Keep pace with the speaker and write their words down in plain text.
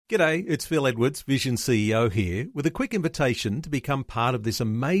G'day, it's Phil Edwards, Vision CEO here, with a quick invitation to become part of this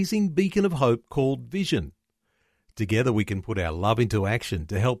amazing beacon of hope called Vision. Together we can put our love into action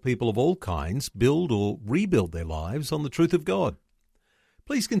to help people of all kinds build or rebuild their lives on the truth of God.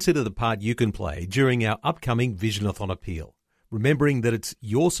 Please consider the part you can play during our upcoming Visionathon appeal, remembering that it's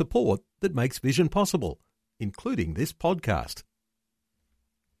your support that makes Vision possible, including this podcast.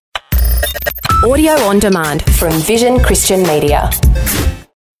 Audio on demand from Vision Christian Media.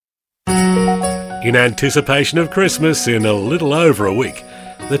 In anticipation of Christmas in a little over a week,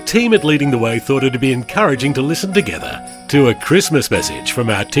 the team at Leading the Way thought it'd be encouraging to listen together to a Christmas message from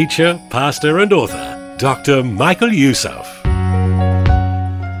our teacher, pastor and author, Dr. Michael Youssef.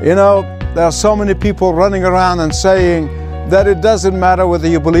 You know, there are so many people running around and saying that it doesn't matter whether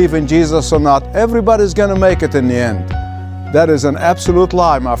you believe in Jesus or not. Everybody's going to make it in the end. That is an absolute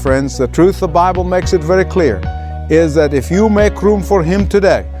lie, my friends. The truth, the Bible makes it very clear, is that if you make room for Him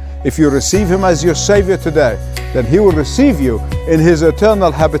today, if you receive Him as your Savior today, then He will receive you in His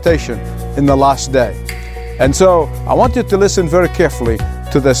eternal habitation in the last day. And so I want you to listen very carefully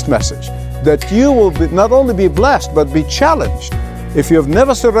to this message, that you will not only be blessed, but be challenged. If you have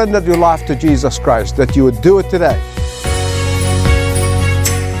never surrendered your life to Jesus Christ, that you would do it today.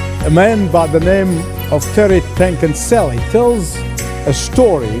 A man by the name of Terry Tankenselli tells a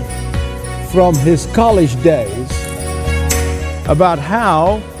story from his college days about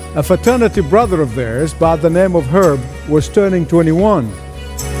how a fraternity brother of theirs by the name of Herb was turning 21.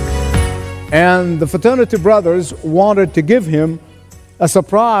 And the fraternity brothers wanted to give him a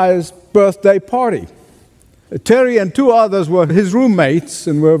surprise birthday party. Terry and two others were his roommates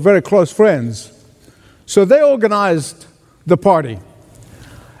and were very close friends. So they organized the party.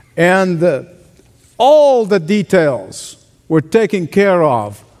 And all the details were taken care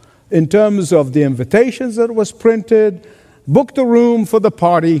of in terms of the invitations that was printed, booked a room for the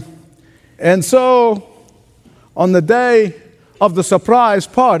party. And so on the day of the surprise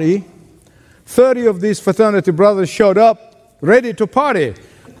party, 30 of these fraternity brothers showed up ready to party.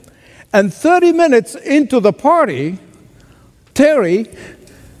 And 30 minutes into the party, Terry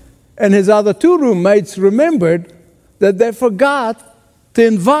and his other two roommates remembered that they forgot to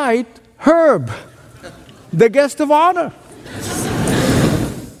invite Herb, the guest of honor.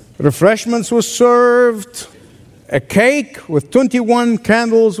 Refreshments were served. A cake with 21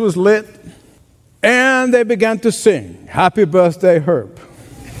 candles was lit, and they began to sing, "Happy Birthday, Herb."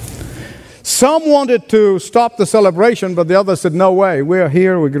 Some wanted to stop the celebration, but the others said, "No way, we're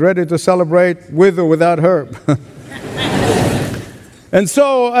here, we're ready to celebrate with or without Herb." And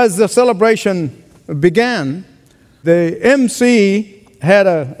so as the celebration began, the MC had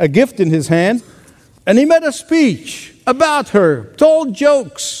a gift in his hand, and he made a speech about Herb, told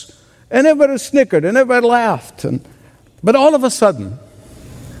jokes, and everybody snickered, and everybody laughed. But all of a sudden,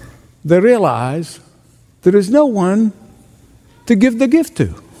 they realized there is no one to give the gift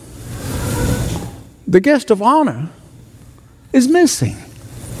to. The guest of honor is missing.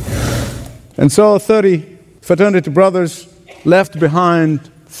 And so 30 fraternity brothers left behind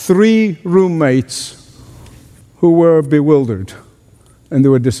 3 roommates who were bewildered, and they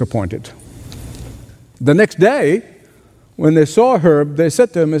were disappointed. The next day, when they saw Herb, they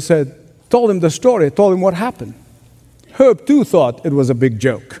said to him and told him the story, told him what happened. Herb too thought it was a big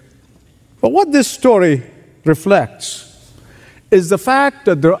joke. But what this story reflects is the fact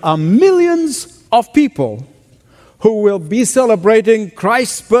that there are millions of people who will be celebrating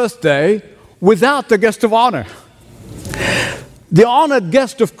Christ's birthday without the guest of honor. The honored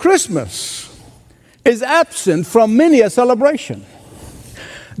guest of Christmas is absent from many a celebration.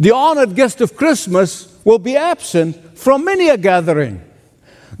 The honored guest of Christmas will be absent from many a gathering.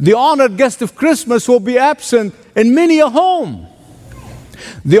 The honored guest of Christmas will be absent in many a home.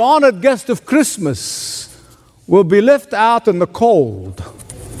 The honored guest of Christmas will be left out in the cold.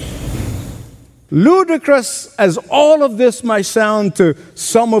 Ludicrous as all of this might sound to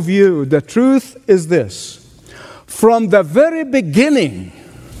some of you, the truth is this. From the very beginning,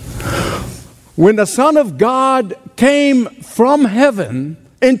 when the Son of God came from heaven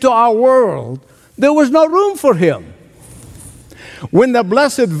into our world, there was no room for Him. When the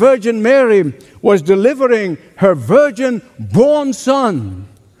Blessed Virgin Mary was delivering her virgin-born Son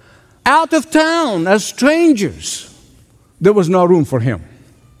out of town as strangers, there was no room for Him.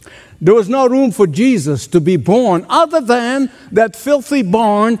 There was no room for Jesus to be born other than that filthy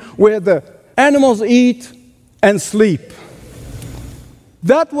barn where the animals eat and sleep.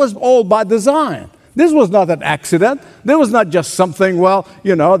 That was all by design. This was not an accident. This was not just something,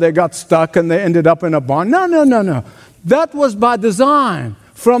 they got stuck and they ended up in a barn. No. That was by design.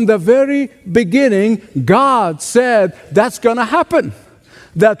 From the very beginning, God said that's going to happen.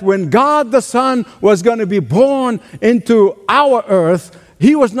 that when God the Son was going to be born into our earth,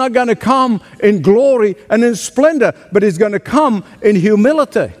 He was not going to come in glory and in splendor, but He's going to come in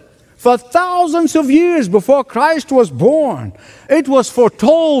humility. For thousands of years before Christ was born, it was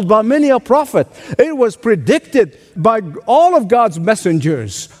foretold by many a prophet. It was predicted by all of God's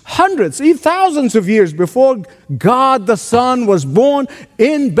messengers, hundreds, even thousands of years before God the Son was born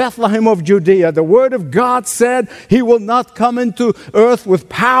in Bethlehem of Judea. The Word of God said He will not come into earth with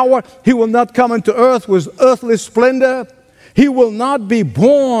power. He will not come into earth with earthly splendor. He will not be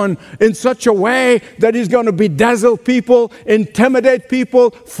born in such a way that He's going to bedazzle people, intimidate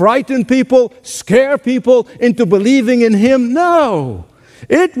people, frighten people, scare people into believing in Him. No.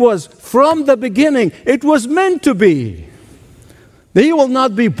 It was from the beginning. It was meant to be. He will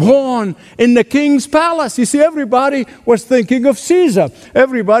not be born in the king's palace. You see, everybody was thinking of Caesar.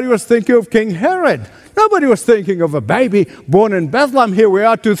 Everybody was thinking of King Herod. Nobody was thinking of a baby born in Bethlehem. Here we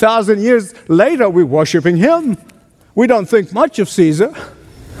are 2,000 years later, we're worshiping Him. We don't think much of Caesar.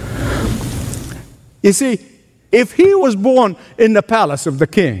 You see, if he was born in the palace of the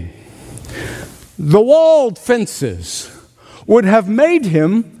king, the walled fences would have made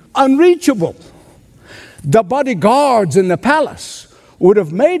him unreachable. The bodyguards in the palace would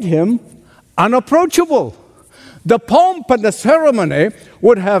have made him unapproachable. The pomp and the ceremony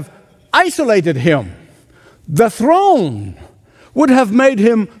would have isolated him. The throne would have made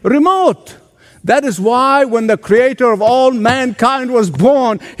him remote. That is why when the Creator of all mankind was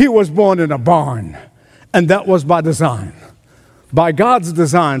born, He was born in a barn. And that was by design, by God's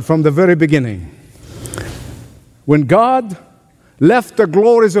design from the very beginning. When God left the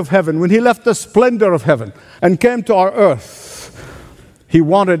glories of heaven, when He left the splendor of heaven and came to our earth, He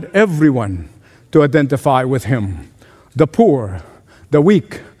wanted everyone to identify with Him. The poor, the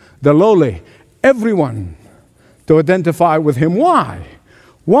weak, the lowly, everyone to identify with Him. Why?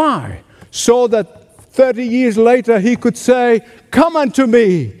 Why? So that 30 years later He could say, "Come unto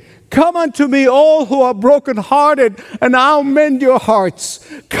me, all who are brokenhearted, and I'll mend your hearts.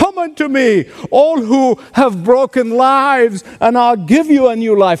 Come unto me, all who have broken lives, and I'll give you a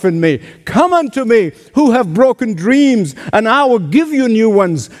new life in me. Come unto me, who have broken dreams, and I will give you new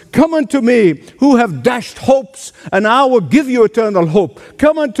ones. Come unto me, who have dashed hopes, and I will give you eternal hope.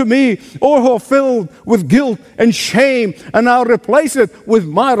 Come unto me, all who are filled with guilt and shame, and I'll replace it with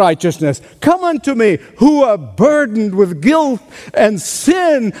my righteousness. Come unto me, who are burdened with guilt and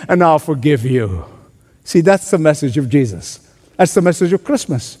sin, and I'll forgive you." See, that's the message of Jesus. That's the message of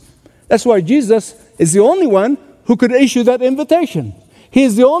Christmas. That's why Jesus is the only one who could issue that invitation. He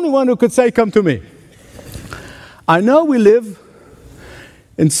is the only one who could say, "Come to me." I know we live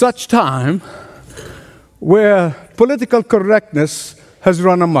in such time where political correctness has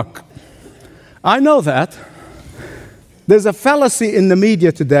run amok. I know that. There's a fallacy in the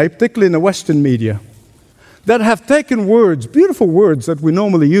media today, particularly in the Western media, that have taken words, beautiful words that we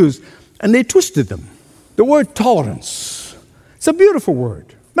normally use, and they twisted them. The word tolerance. It's a beautiful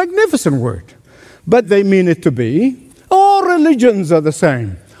word, magnificent word, but they mean it to be. All religions are the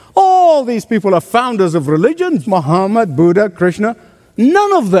same. All these people are founders of religions, Muhammad, Buddha, Krishna.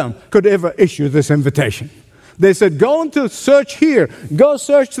 None of them could ever issue this invitation. They said, go into search here, go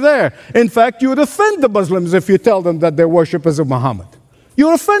search there. In fact, you would offend the Muslims if you tell them that they're worshippers of Muhammad. You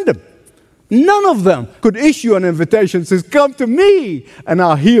would offend them. None of them could issue an invitation that says, "Come to me and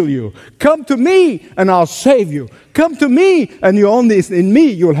I'll heal you. Come to me and I'll save you. Come to me and you only in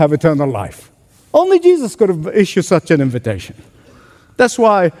me you'll have eternal life." Only Jesus could have issued such an invitation. That's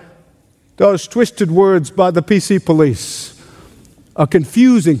why those twisted words by the PC police are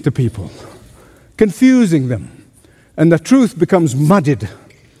confusing to people, confusing them, and the truth becomes muddied.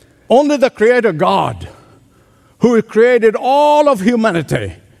 Only the Creator God, who created all of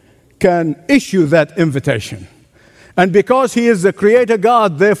humanity, can issue that invitation. And because He is the Creator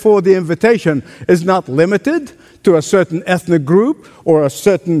God, therefore the invitation is not limited to a certain ethnic group or a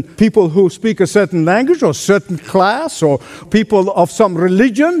certain people who speak a certain language or a certain class or people of some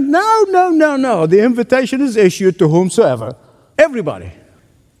religion. No. The invitation is issued to whomsoever. Everybody.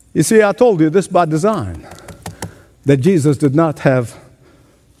 You see, I told you this by design, that Jesus did not have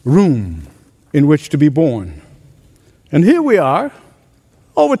room in which to be born. And here we are,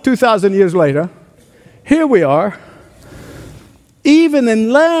 over 2,000 years later, here we are, even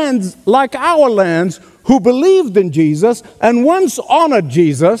in lands like our lands, who believed in Jesus and once honored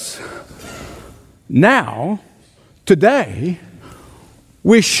Jesus. Now, today,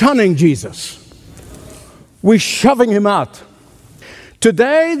 we're shunning Jesus. We're shoving Him out.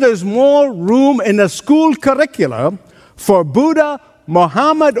 Today, there's more room in the school curriculum for Buddha,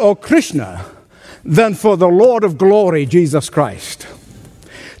 Muhammad, or Krishna than for the Lord of glory, Jesus Christ.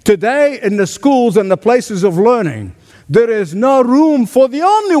 Today, in the schools and the places of learning, there is no room for the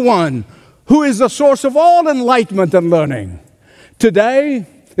only one who is the source of all enlightenment and learning. Today,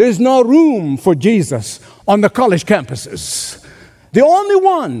 there is no room for Jesus on the college campuses. The only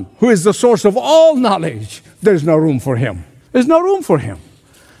one who is the source of all knowledge, there's no room for him. There's no room for him.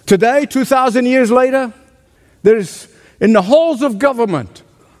 Today, 2,000 years later, there's in the halls of government,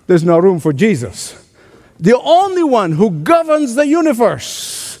 there's no room for Jesus. The only one who governs the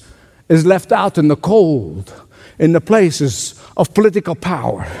universe is left out in the cold, in the places of political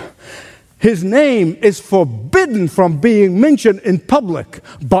power. His name is forbidden from being mentioned in public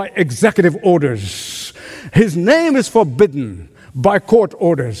by executive orders. His name is forbidden by court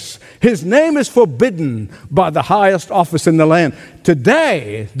orders. His name is forbidden by the highest office in the land.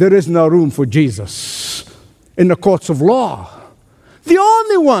 Today, there is no room for Jesus in the courts of law. The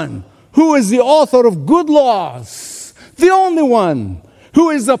only one who is the author of good laws, the only one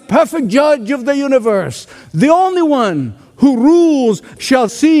who is the perfect judge of the universe, the only one who rules shall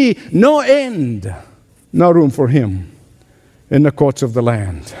see no end. No room for him in the courts of the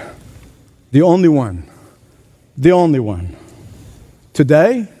land. The only one. The only one.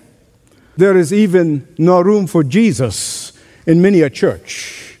 Today, there is even no room for Jesus in many a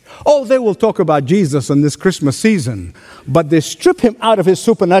church. Oh, they will talk about Jesus in this Christmas season, but they strip him out of his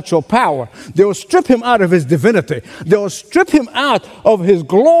supernatural power. They will strip him out of his divinity. They will strip him out of his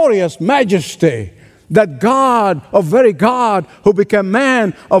glorious majesty. That God, of very God, who became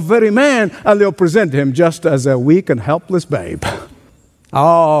man, of very man, and they'll present him just as a weak and helpless babe.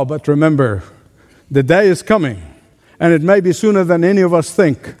 Oh, but remember, the day is coming, and it may be sooner than any of us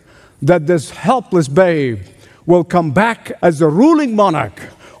think, that this helpless babe will come back as the ruling monarch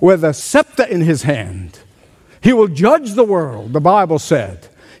with a scepter in his hand. He will judge the world, the Bible said.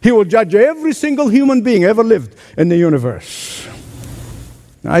 He will judge every single human being ever lived in the universe.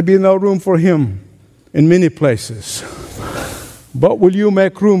 I be no room for him in many places. But will you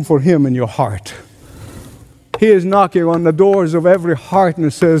make room for him in your heart? He is knocking on the doors of every heart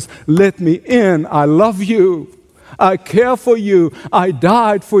and says, let me in. I love you. I care for you. I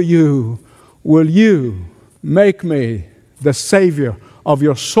died for you. Will you make me the Savior of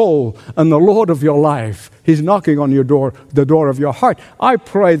your soul and the Lord of your life? He's knocking on your door, the door of your heart. I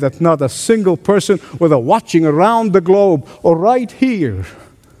pray that not a single person, whether watching around the globe or right here,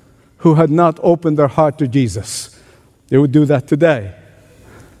 who had not opened their heart to Jesus, they would do that today.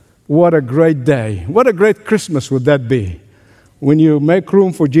 What a great day. What a great Christmas would that be when you make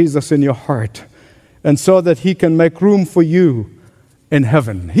room for Jesus in your heart, and so that he can make room for you in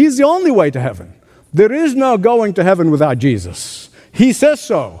heaven. He's the only way to heaven. There is no going to heaven without Jesus. He says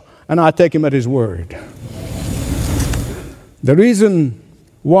so, and I take him at his word. The reason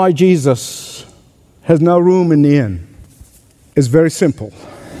why Jesus has no room in the inn is very simple.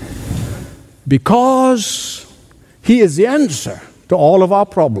 Because he is the answer to all of our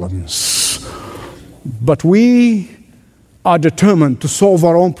problems. But we are determined to solve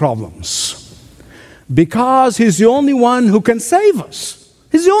our own problems. Because he's the only one who can save us.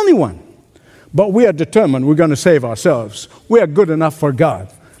 He's the only one. But we are determined we're going to save ourselves. We are good enough for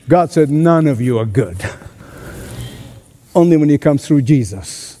God. God said, none of you are good. Only when you come through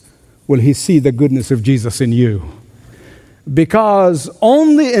Jesus will he see the goodness of Jesus in you. Because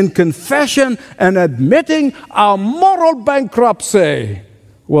only in confession and admitting our moral bankruptcy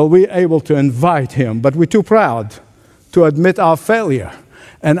will we be able to invite him. But we're too proud to admit our failure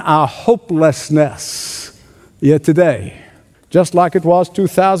and our hopelessness. Yet today, just like it was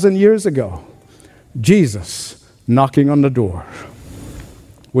 2,000 years ago, Jesus knocking on the door.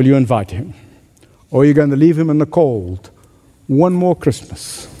 Will you invite him? Or are you going to leave him in the cold? One more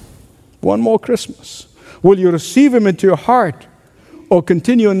Christmas. One more Christmas. Will you receive him into your heart or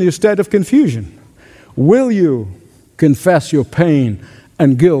continue in your state of confusion? Will you confess your pain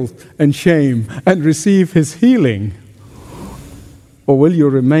and guilt and shame and receive his healing? Or will you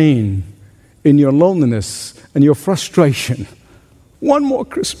remain in your loneliness and your frustration? One more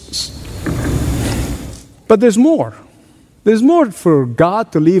Christmas. But there's more. There's more for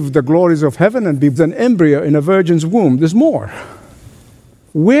God to leave the glories of heaven and be an embryo in a virgin's womb. There's more.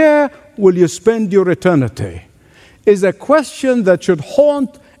 Where will you spend your eternity is a question that should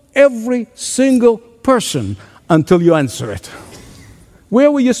haunt every single person until you answer it. Where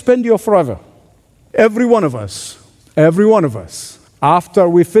will you spend your forever? Every one of us, after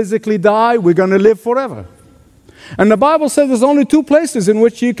we physically die, we're going to live forever. And the Bible says there's only two places in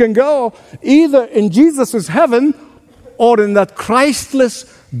which you can go, either in Jesus' heaven or in that Christless,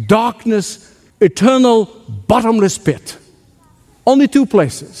 darkness, eternal, bottomless pit. Only two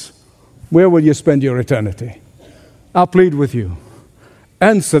places. Where will you spend your eternity? I'll plead with you.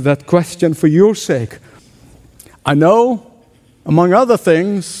 answer that question for your sake. I know, among other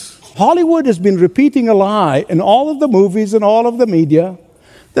things, Hollywood has been repeating a lie in all of the movies and all of the media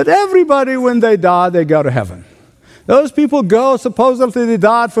that everybody, when they die, they go to heaven. Those people go, supposedly they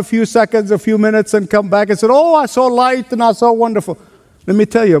died for a few seconds, a few minutes, and come back and said, oh, I saw light and I saw wonderful. Let me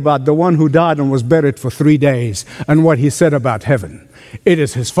tell you about the one who died and was buried for 3 days and what he said about heaven. It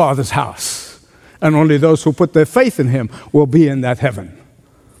is his Father's house, and only those who put their faith in him will be in that heaven.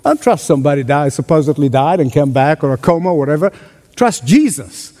 Don't trust somebody supposedly died and came back, or a coma or whatever. Trust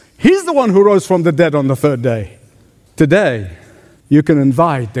Jesus. He's the one who rose from the dead on the third day. Today, you can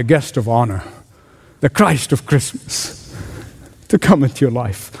invite the guest of honor, the Christ of Christmas, to come into your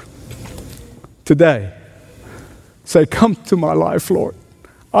life. Today, say, come to my life, Lord.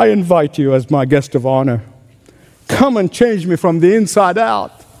 I invite you as my guest of honor. Come and change me from the inside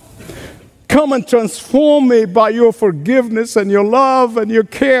out. Come and transform me by your forgiveness and your love and your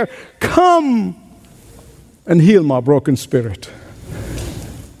care. Come and heal my broken spirit.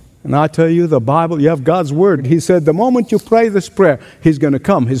 And I tell you, the Bible, you have God's Word. He said the moment you pray this prayer, He's going to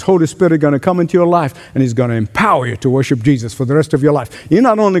come. His Holy Spirit is going to come into your life, and He's going to empower you to worship Jesus for the rest of your life. You're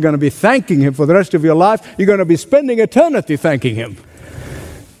not only going to be thanking Him for the rest of your life, you're going to be spending eternity thanking Him.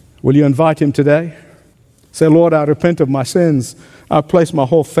 Will you invite Him today? Say, Lord, I repent of my sins. I place my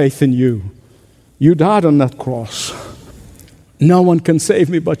whole faith in you. You died on that cross. No one can save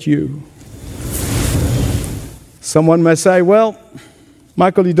me but you. Someone may say, well,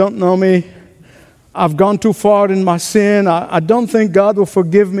 Michael, you don't know me. I've gone too far in my sin. I don't think God will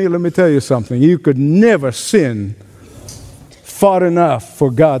forgive me. Let me tell you something. You could never sin far enough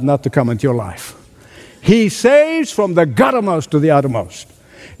for God not to come into your life. He saves from the guttermost to the outermost.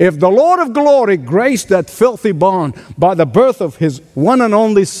 If the Lord of glory graced that filthy bond by the birth of His one and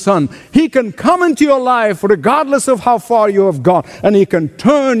only Son, He can come into your life regardless of how far you have gone, and He can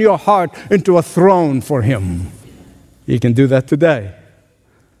turn your heart into a throne for Him. He can do that today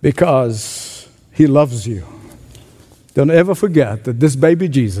because He loves you. Don't ever forget that this baby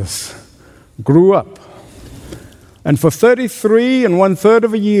Jesus grew up, and for 33 1/3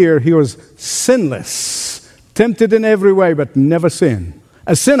 of a year, He was sinless, tempted in every way, but never sinned.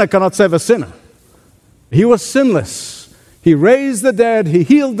 A sinner cannot save a sinner. He was sinless. He raised the dead. He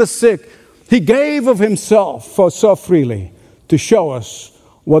healed the sick. He gave of Himself so freely to show us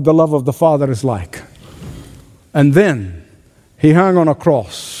what the love of the Father is like. And then He hung on a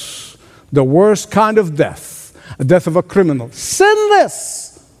cross, the worst kind of death, a death of a criminal,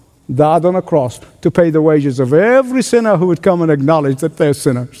 sinless, died on a cross to pay the wages of every sinner who would come and acknowledge that they're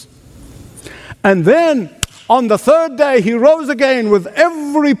sinners. And then on the third day, He rose again with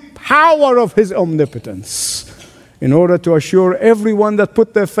every power of His omnipotence in order to assure everyone that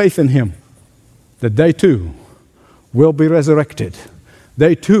put their faith in Him that they too will be resurrected.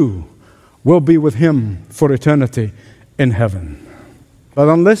 They too will be with Him for eternity in heaven. But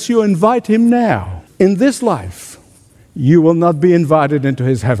unless you invite Him now, in this life, you will not be invited into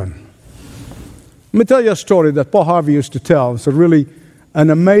His heaven. Let me tell you a story that Paul Harvey used to tell. It's really an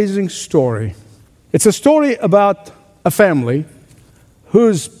amazing story. It's a story about a family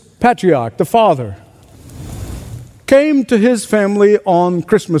whose patriarch, the father, came to his family on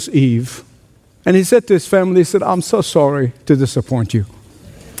Christmas Eve, and he said to his family, he said, I'm so sorry to disappoint you,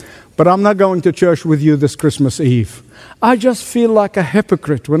 but I'm not going to church with you this Christmas Eve. I just feel like a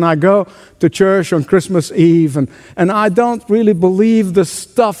hypocrite when I go to church on Christmas Eve, and I don't really believe the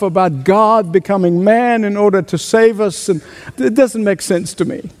stuff about God becoming man in order to save us, and it doesn't make sense to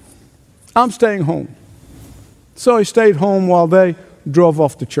me. I'm staying home. So he stayed home while they drove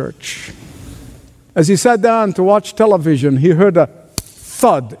off to church. As he sat down to watch television, he heard a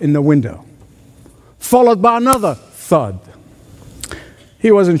thud in the window, followed by another thud.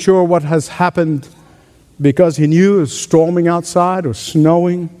 He wasn't sure what has happened because he knew it was storming outside or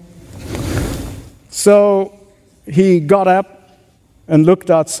snowing. So he got up and looked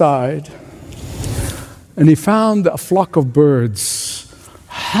outside, and he found a flock of birds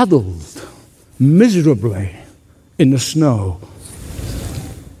huddled miserably in the snow.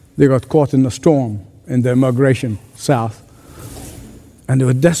 They got caught in the storm in their migration south, and they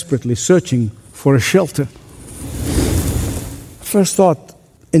were desperately searching for a shelter. First thought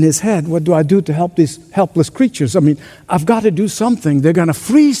in his head, what do I do to help these helpless creatures? I mean, I've got to do something. They're going to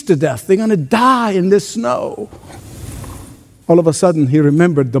freeze to death. They're going to die in this snow. All of a sudden, he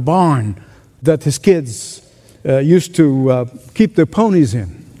remembered the barn that his kids used to keep their ponies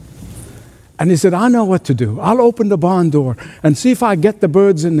in. And he said, I know what to do. I'll open the barn door and see if I get the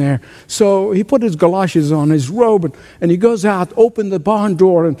birds in there. So he put his galoshes on, his robe, and he goes out, opened the barn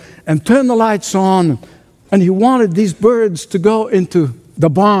door, and turned the lights on. And he wanted these birds to go into the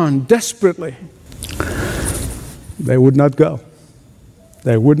barn desperately. They would not go.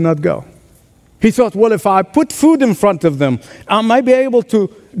 They would not go. He thought, well, if I put food in front of them, I might be able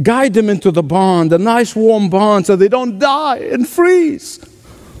to guide them into the barn, the nice warm barn, so they don't die and freeze.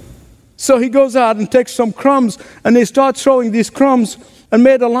 So he goes out and takes some crumbs, and they start throwing these crumbs and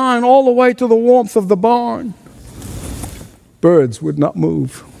made a line all the way to the warmth of the barn. Birds would not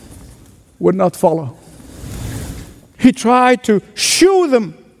move, would not follow. He tried to shoo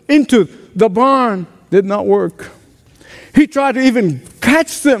them into the barn, did not work. He tried to even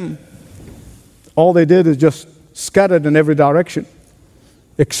catch them. All they did is just scattered in every direction,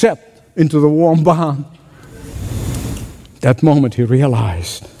 except into the warm barn. That moment he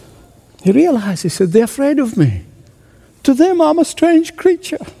realized, he said, they're afraid of me. To them, I'm a strange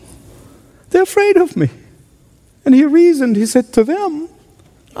creature. They're afraid of me. And he reasoned, he said, to them,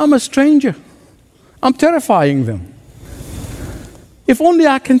 I'm a stranger. I'm terrifying them. If only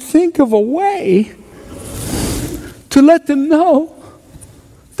I can think of a way to let them know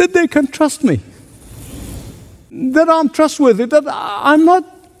that they can trust me, that I'm trustworthy, that I'm not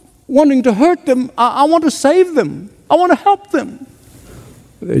wanting to hurt them. I want to save them. I want to help them.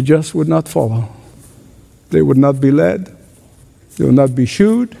 They just would not follow. They would not be led. They would not be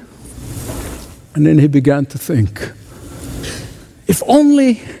shooed. And then he began to think, if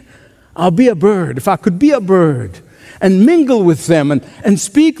only I'll be a bird, if I could be a bird and mingle with them and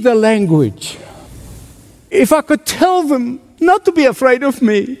speak their language, if I could tell them not to be afraid of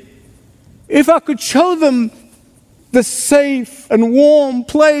me, if I could show them the safe and warm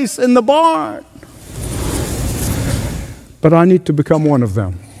place in the barn. But I need to become one of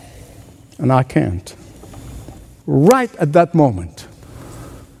them, and I can't. Right at that moment,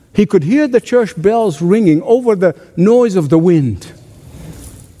 he could hear the church bells ringing over the noise of the wind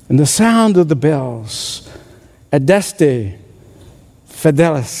and the sound of the bells. Adeste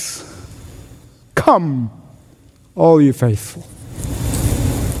Fidelis, come, all you faithful.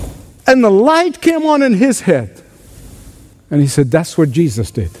 And the light came on in his head. And he said, that's what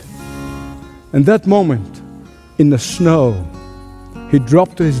Jesus did. And that moment, in the snow, he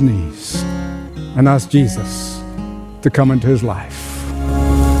dropped to his knees and asked Jesus to come into his life.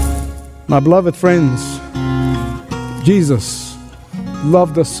 My beloved friends, Jesus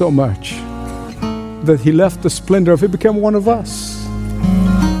loved us so much that he left the splendor of it, became one of us.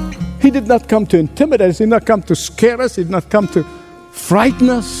 He did not come to intimidate us. He did not come to scare us. He did not come to frighten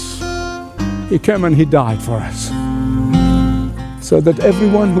us. He came and he died for us, so that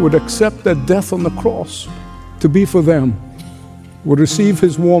everyone who would accept that death on the cross to be for them would receive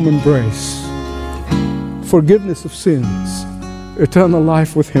his warm embrace, forgiveness of sins, eternal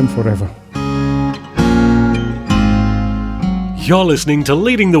life with him forever. You're listening to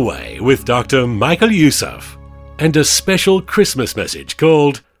Leading the Way with Dr. Michael Youssef, and a special Christmas message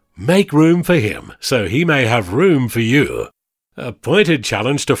called Make Room for Him so He May Have Room for You. A pointed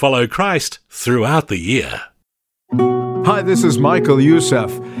challenge to follow Christ throughout the year. Hi, this is Michael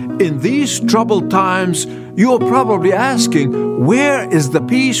Youssef. In these troubled times, you're probably asking, where is the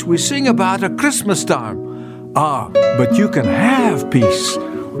peace we sing about at Christmas time? But you can have peace.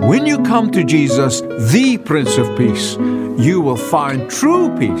 When you come to Jesus, the Prince of Peace, you will find true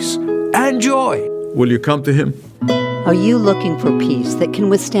peace and joy. Will you come to him? Are you looking for peace that can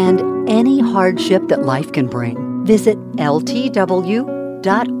withstand any hardship that life can bring? Visit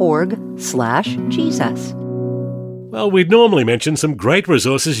ltw.org/Jesus. Well, we'd normally mention some great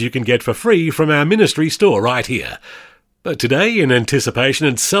resources you can get for free from our ministry store right here. But today, in anticipation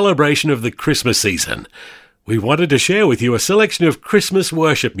and celebration of the Christmas season, we wanted to share with you a selection of Christmas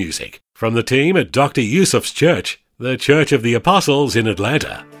worship music from the team at Dr. Youssef's church, the Church of the Apostles in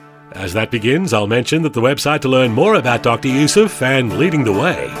Atlanta. As that begins, I'll mention that the website to learn more about Dr. Youssef and Leading the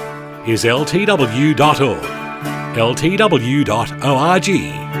Way is ltw.org. ltw.org.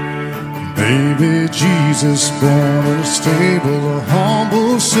 Baby Jesus born in a stable, a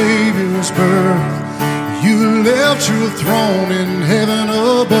humble Savior's birth. You left your throne in heaven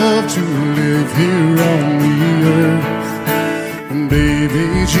above to live here on the earth. And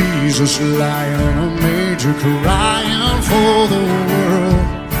baby Jesus lying in a manger, crying for the world.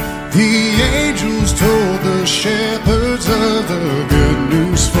 The angels told the shepherds of the good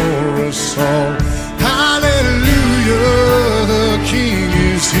news for us all. Hallelujah, the King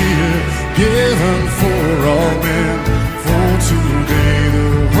is here, given for all men. For today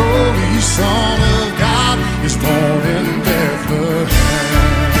the Holy Son of God is born in Bethlehem.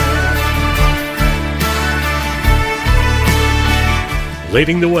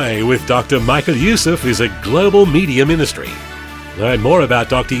 Leading the Way with Dr. Michael Youssef is a global media ministry. Learn more about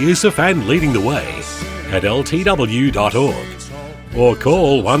Dr. Youssef and Leading the Way at ltw.org. or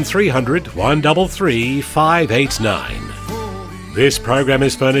call 1300 133 589. This program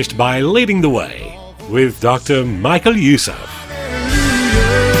is furnished by Leading the Way with Dr. Michael Youssef.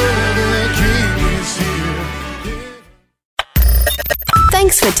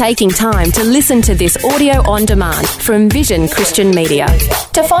 Thanks for taking time to listen to this audio on demand from Vision Christian Media.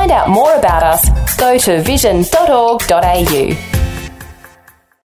 To find out more about us, go to vision.org.au.